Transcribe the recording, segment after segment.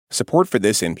Support for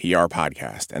this NPR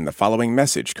podcast and the following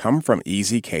message come from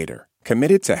Easy Cater,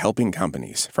 committed to helping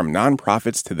companies, from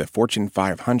nonprofits to the Fortune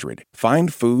 500,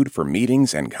 find food for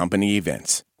meetings and company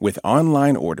events. With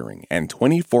online ordering and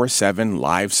 24/7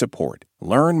 live support.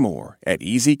 Learn more at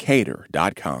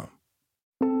easycater.com.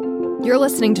 You're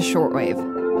listening to Shortwave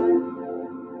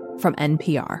from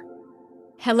NPR.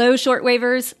 Hello,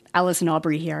 Shortwavers. Allison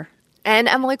Aubrey here. And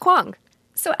Emily Kwong.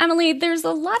 So, Emily, there's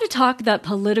a lot of talk that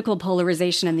political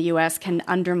polarization in the U.S. can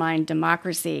undermine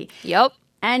democracy. Yep.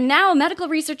 And now medical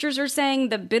researchers are saying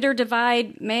the bitter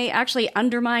divide may actually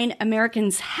undermine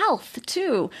Americans' health,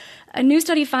 too. A new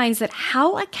study finds that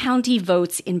how a county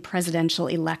votes in presidential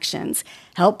elections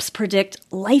helps predict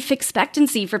life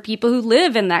expectancy for people who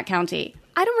live in that county.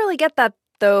 I don't really get that,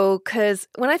 though, because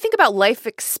when I think about life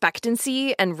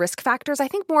expectancy and risk factors, I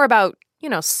think more about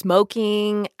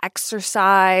smoking,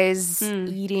 exercise,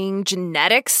 eating,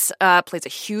 genetics plays a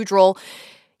huge role.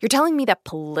 You're telling me that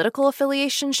political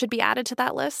affiliation should be added to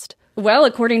that list? Well,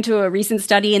 according to a recent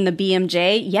study in the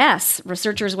BMJ, yes.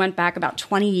 Researchers went back about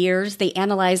 20 years. They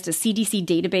analyzed a CDC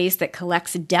database that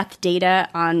collects death data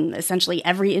on essentially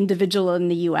every individual in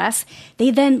the U.S. They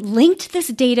then linked this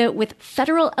data with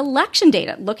federal election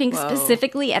data, looking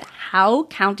specifically at how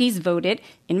counties voted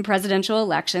in presidential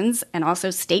elections and also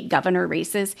state governor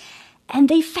races. And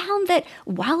they found that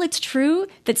while it's true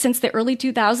that since the early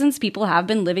 2000s, people have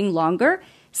been living longer,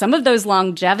 some of those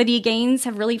longevity gains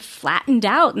have really flattened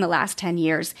out in the last 10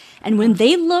 years. And when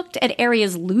they looked at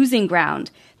areas losing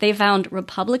ground, they found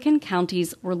Republican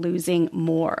counties were losing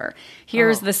more.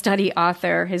 Here's the study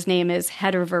author. His name is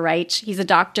Heather Verreich. He's a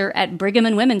doctor at Brigham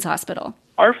and Women's Hospital.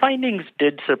 Our findings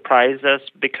did surprise us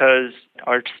because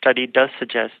our study does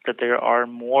suggest that there are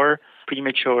more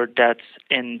premature deaths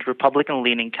in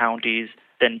Republican-leaning counties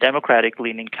than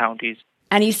Democratic-leaning counties.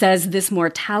 And he says this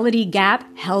mortality gap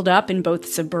held up in both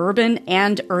suburban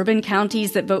and urban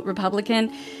counties that vote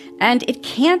Republican. And it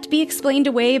can't be explained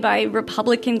away by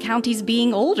Republican counties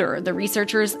being older. The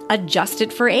researchers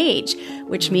adjusted for age,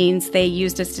 which means they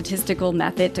used a statistical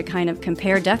method to kind of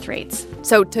compare death rates.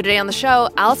 So today on the show,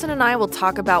 Allison and I will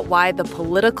talk about why the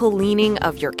political leaning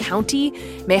of your county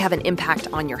may have an impact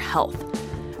on your health.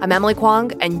 I'm Emily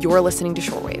Kwong, and you're listening to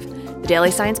Shortwave, the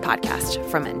daily science podcast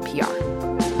from NPR.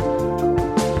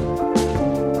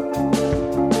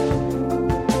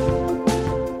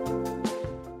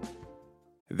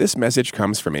 This message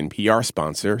comes from NPR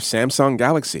sponsor Samsung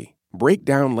Galaxy. Break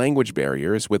down language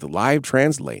barriers with Live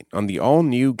Translate on the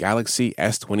all-new Galaxy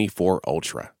S24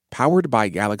 Ultra. Powered by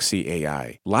Galaxy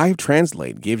AI, Live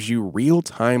Translate gives you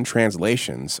real-time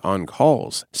translations on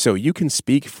calls so you can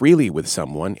speak freely with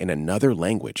someone in another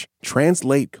language.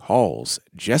 Translate calls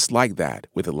just like that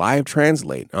with Live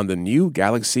Translate on the new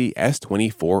Galaxy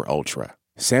S24 Ultra.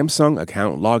 Samsung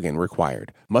account login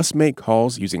required. Must make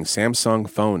calls using Samsung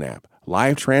phone app.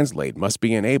 Live Translate must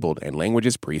be enabled and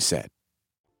languages preset.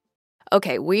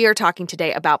 Okay, we are talking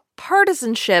today about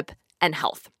partisanship and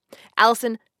health.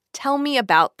 Allison, tell me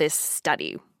about this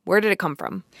study. Where did it come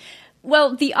from?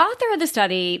 Well, the author of the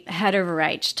study, Heather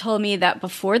Verreich, told me that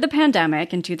before the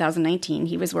pandemic in 2019,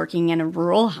 he was working in a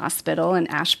rural hospital in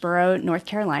Asheboro, North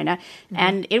Carolina,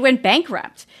 and it went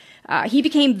bankrupt. He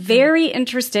became very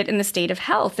interested in the state of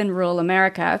health in rural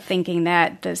America, thinking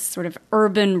that this sort of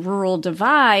urban-rural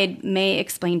divide may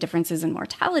explain differences in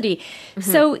mortality.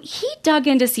 So he dug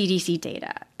into CDC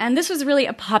data. And this was really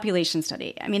a population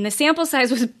study. I mean, the sample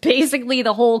size was basically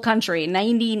the whole country,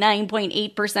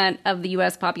 99.8% of the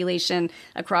U.S. population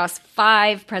across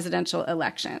 5 presidential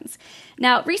elections.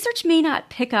 Now, research may not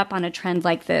pick up on a trend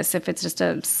like this if it's just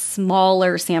a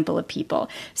smaller sample of people.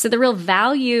 So the real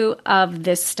value of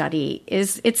this study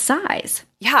is its size.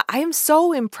 Yeah, I am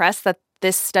so impressed that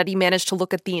this study managed to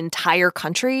look at the entire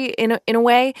country in a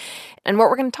way. And what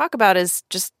we're going to talk about is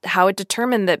just how it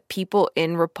determined that people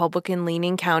in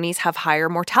Republican-leaning counties have higher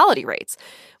mortality rates,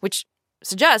 which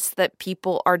suggests that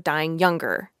people are dying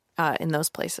younger in those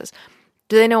places.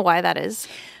 Do they know why that is?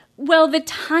 Well, the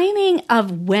timing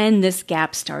of when this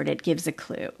gap started gives a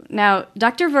clue. Now,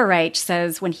 Dr. Verreich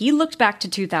says when he looked back to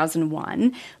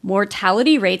 2001,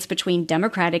 mortality rates between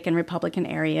Democratic and Republican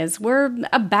areas were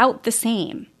about the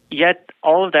same. Yet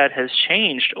all of that has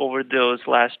changed over those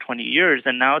last 20 years,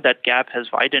 and now that gap has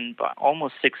widened by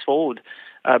almost sixfold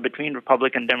between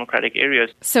Republican and Democratic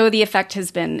areas. So the effect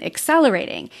has been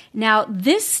accelerating. Now,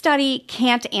 this study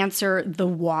can't answer the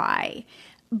why.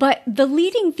 But the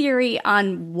leading theory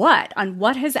on what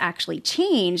has actually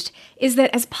changed is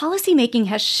that as policymaking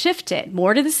has shifted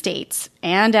more to the states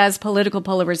and as political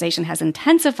polarization has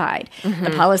intensified,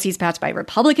 the policies passed by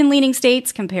Republican-leaning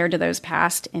states compared to those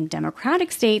passed in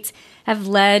Democratic states have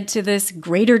led to this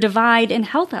greater divide in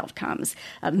health outcomes.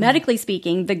 Medically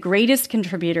speaking, the greatest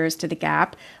contributors to the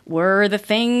gap were the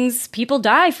things people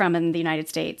die from in the United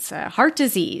States: heart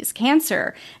disease,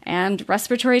 cancer, and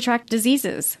respiratory tract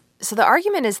diseases. So the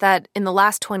argument is that in the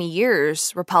last 20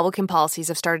 years, Republican policies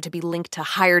have started to be linked to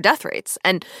higher death rates,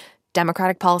 and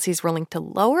Democratic policies were linked to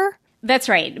lower? That's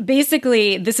right.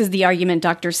 Basically, this is the argument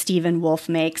Dr. Stephen Wolfe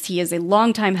makes. He is a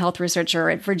longtime health researcher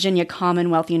at Virginia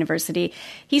Commonwealth University.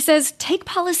 He says, take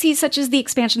policies such as the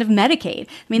expansion of Medicaid.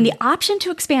 The option to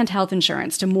expand health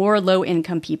insurance to more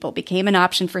low-income people became an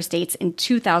option for states in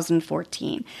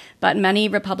 2014. But many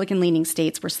Republican-leaning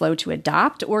states were slow to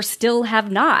adopt or still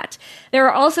have not. There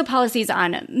are also policies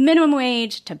on minimum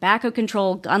wage, tobacco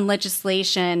control, gun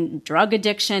legislation, drug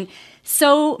addiction.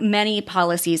 So many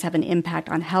policies have an impact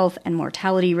on health and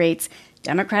mortality rates.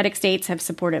 Democratic states have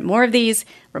supported more of these.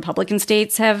 Republican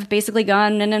states have basically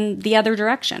gone in the other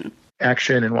direction.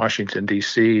 Action in Washington,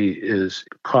 D.C. is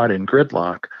caught in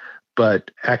gridlock,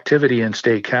 but activity in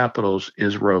state capitals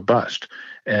is robust.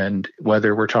 And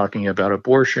whether we're talking about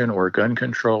abortion or gun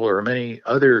control or many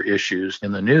other issues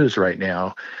in the news right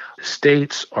now,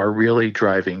 states are really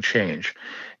driving change.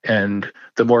 And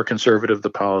the more conservative the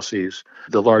policies,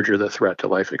 the larger the threat to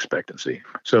life expectancy.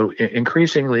 So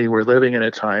increasingly, we're living in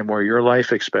a time where your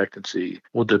life expectancy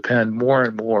will depend more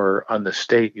and more on the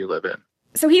state you live in.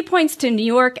 So he points to New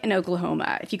York and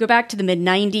Oklahoma. If you go back to the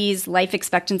mid-90s, life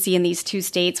expectancy in these two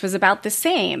states was about the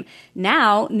same.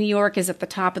 Now, New York is at the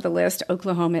top of the list.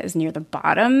 Oklahoma is near the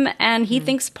bottom. And he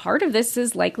thinks part of this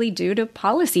is likely due to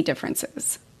policy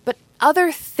differences. But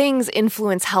other things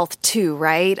influence health too,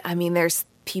 right? There's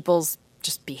people's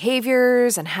just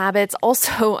behaviors and habits.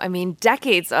 Also,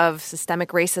 decades of systemic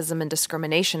racism and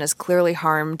discrimination has clearly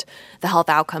harmed the health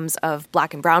outcomes of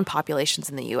Black and brown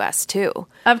populations in the U.S., too.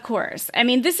 Of course.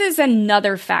 This is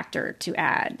another factor to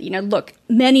add. Look,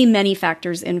 many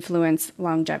factors influence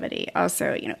longevity.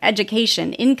 Also,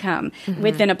 education, income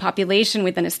within a population,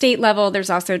 within a state level.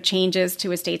 There's also changes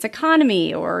to a state's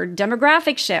economy or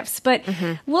demographic shifts. But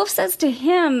Wolfe says to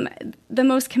him, the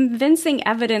most convincing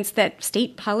evidence that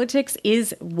state politics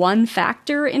is one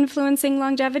factor influencing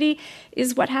longevity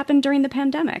is what happened during the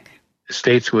pandemic.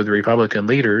 States with Republican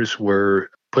leaders were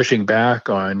pushing back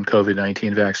on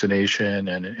COVID-19 vaccination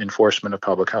and enforcement of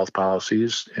public health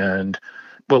policies. And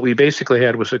what we basically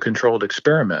had was a controlled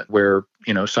experiment where,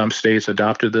 some states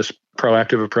adopted this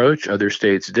proactive approach, other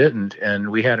states didn't. And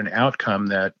we had an outcome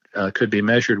that could be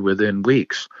measured within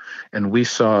weeks. And we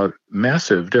saw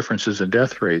massive differences in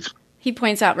death rates. He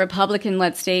points out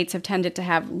Republican-led states have tended to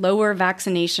have lower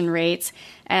vaccination rates.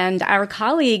 And our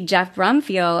colleague, Jeff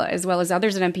Brumfiel, as well as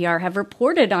others at NPR, have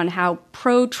reported on how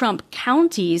pro-Trump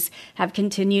counties have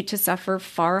continued to suffer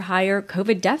far higher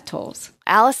COVID death tolls.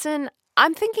 Allison,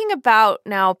 I'm thinking about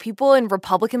now people in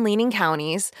Republican-leaning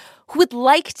counties who would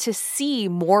like to see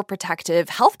more protective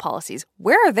health policies.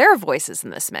 Where are their voices in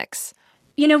this mix?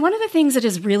 One of the things that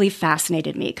has really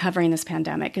fascinated me covering this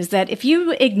pandemic is that if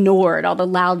you ignored all the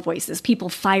loud voices, people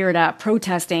fired up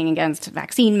protesting against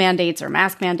vaccine mandates or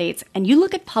mask mandates, and you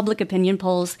look at public opinion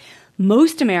polls,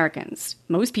 most Americans,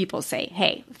 most people say,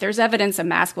 hey, if there's evidence a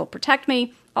mask will protect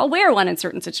me, I'll wear one in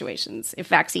certain situations. If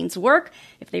vaccines work,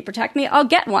 if they protect me, I'll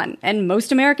get one. And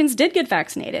most Americans did get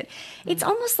vaccinated. It's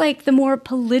almost like the more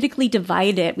politically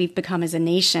divided we've become as a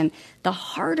nation, the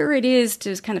harder it is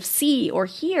to kind of see or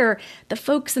hear the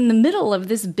folks in the middle of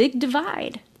this big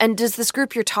divide. And does this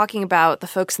group you're talking about, the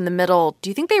folks in the middle, do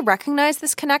you think they recognize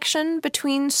this connection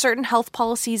between certain health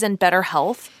policies and better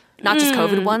health? Not just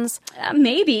COVID ones?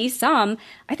 Maybe some.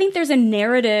 I think there's a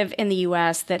narrative in the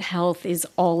U.S. that health is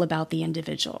all about the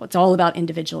individual. It's all about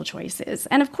individual choices.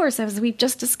 And of course, as we've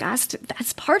just discussed,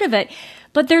 that's part of it.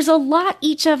 But there's a lot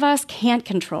each of us can't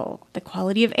control. The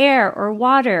quality of air or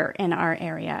water in our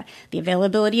area, the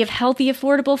availability of healthy,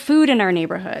 affordable food in our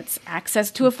neighborhoods, access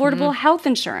to affordable health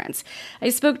insurance. I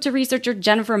spoke to researcher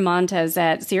Jennifer Montes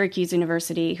at Syracuse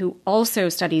University, who also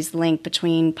studies the link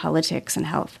between politics and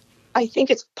health. I think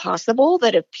it's possible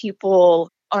that if people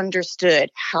understood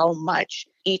how much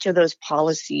each of those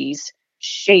policies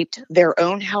shaped their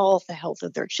own health, the health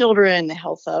of their children, the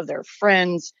health of their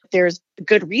friends, there's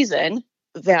good reason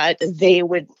that they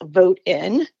would vote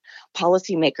in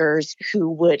policymakers who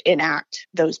would enact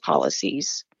those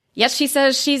policies. Yes, she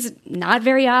says she's not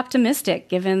very optimistic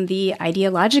given the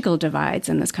ideological divides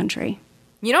in this country.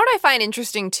 You know what I find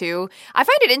interesting, too? I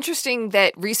find it interesting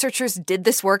that researchers did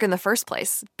this work in the first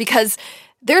place, because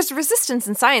there's resistance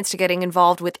in science to getting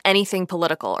involved with anything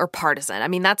political or partisan. I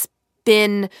mean, that's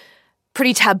been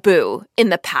pretty taboo in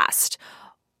the past.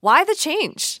 Why the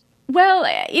change? Well,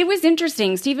 it was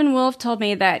interesting. Stephen Wolf told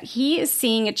me that he is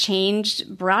seeing a change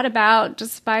brought about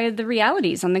just by the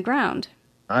realities on the ground.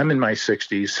 I'm in my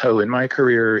 60s, so in my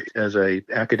career as an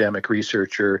academic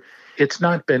researcher, it's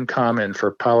not been common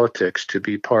for politics to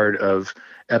be part of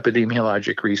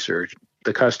epidemiologic research.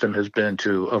 The custom has been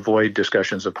to avoid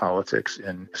discussions of politics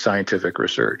in scientific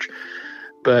research.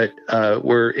 But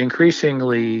we're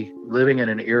increasingly living in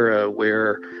an era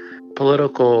where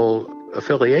political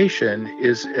affiliation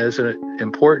is as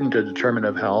important a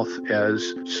determinant of health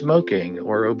as smoking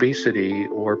or obesity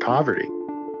or poverty.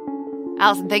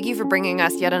 Allison, thank you for bringing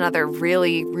us yet another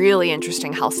really, really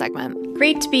interesting health segment.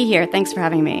 Great to be here. Thanks for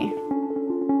having me.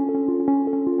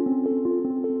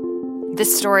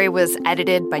 This story was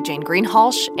edited by Jane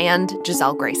Greenhalgh and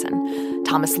Giselle Grayson.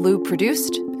 Thomas Liu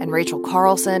produced, and Rachel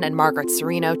Carlson and Margaret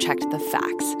Serino checked the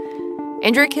facts.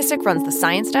 Andrea Kissick runs the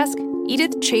science desk.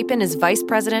 Edith Chapin is vice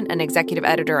president and executive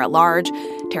editor at large.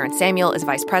 Terrence Samuel is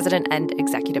vice president and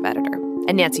executive editor.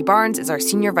 And Nancy Barnes is our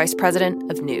senior vice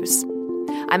president of news.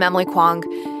 I'm Emily Kwong.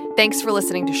 Thanks for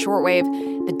listening to Shortwave,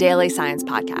 the daily science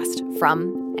podcast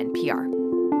from NPR.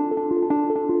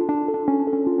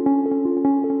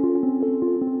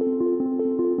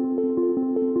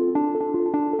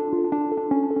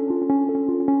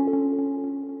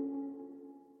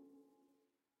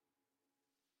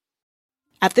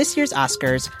 At this year's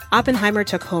Oscars, Oppenheimer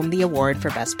took home the award for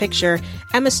Best Picture,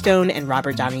 Emma Stone and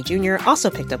Robert Downey Jr.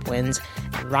 also picked up wins,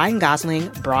 and Ryan Gosling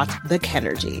brought the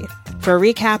Kenergy. For a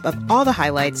recap of all the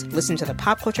highlights, listen to the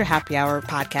Pop Culture Happy Hour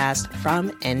podcast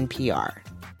from NPR.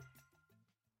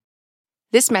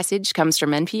 This message comes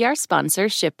from NPR sponsor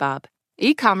ShipBob.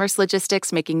 E-commerce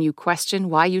logistics making you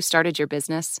question why you started your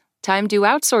business? Time to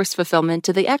outsource fulfillment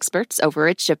to the experts over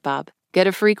at ShipBob. Get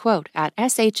a free quote at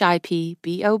shipbob.com.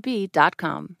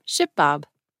 ShipBob.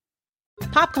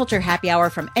 Pop Culture Happy Hour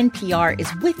from NPR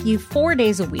is with you 4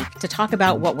 days a week to talk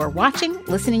about what we're watching,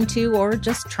 listening to, or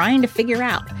just trying to figure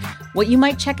out. What you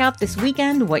might check out this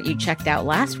weekend, what you checked out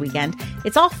last weekend,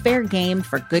 it's all fair game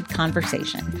for good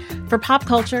conversation. For pop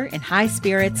culture in high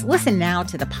spirits, listen now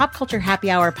to the Pop Culture Happy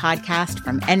Hour podcast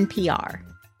from NPR.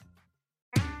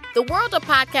 The world of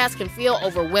podcasts can feel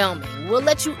overwhelming. We'll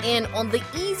let you in on the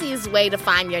easiest way to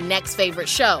find your next favorite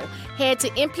show. Head to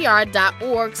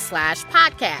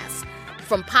npr.org/podcast.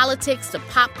 From politics to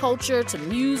pop culture to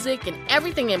music and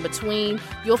everything in between,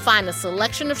 you'll find a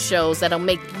selection of shows that'll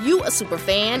make you a super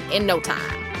fan in no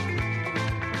time.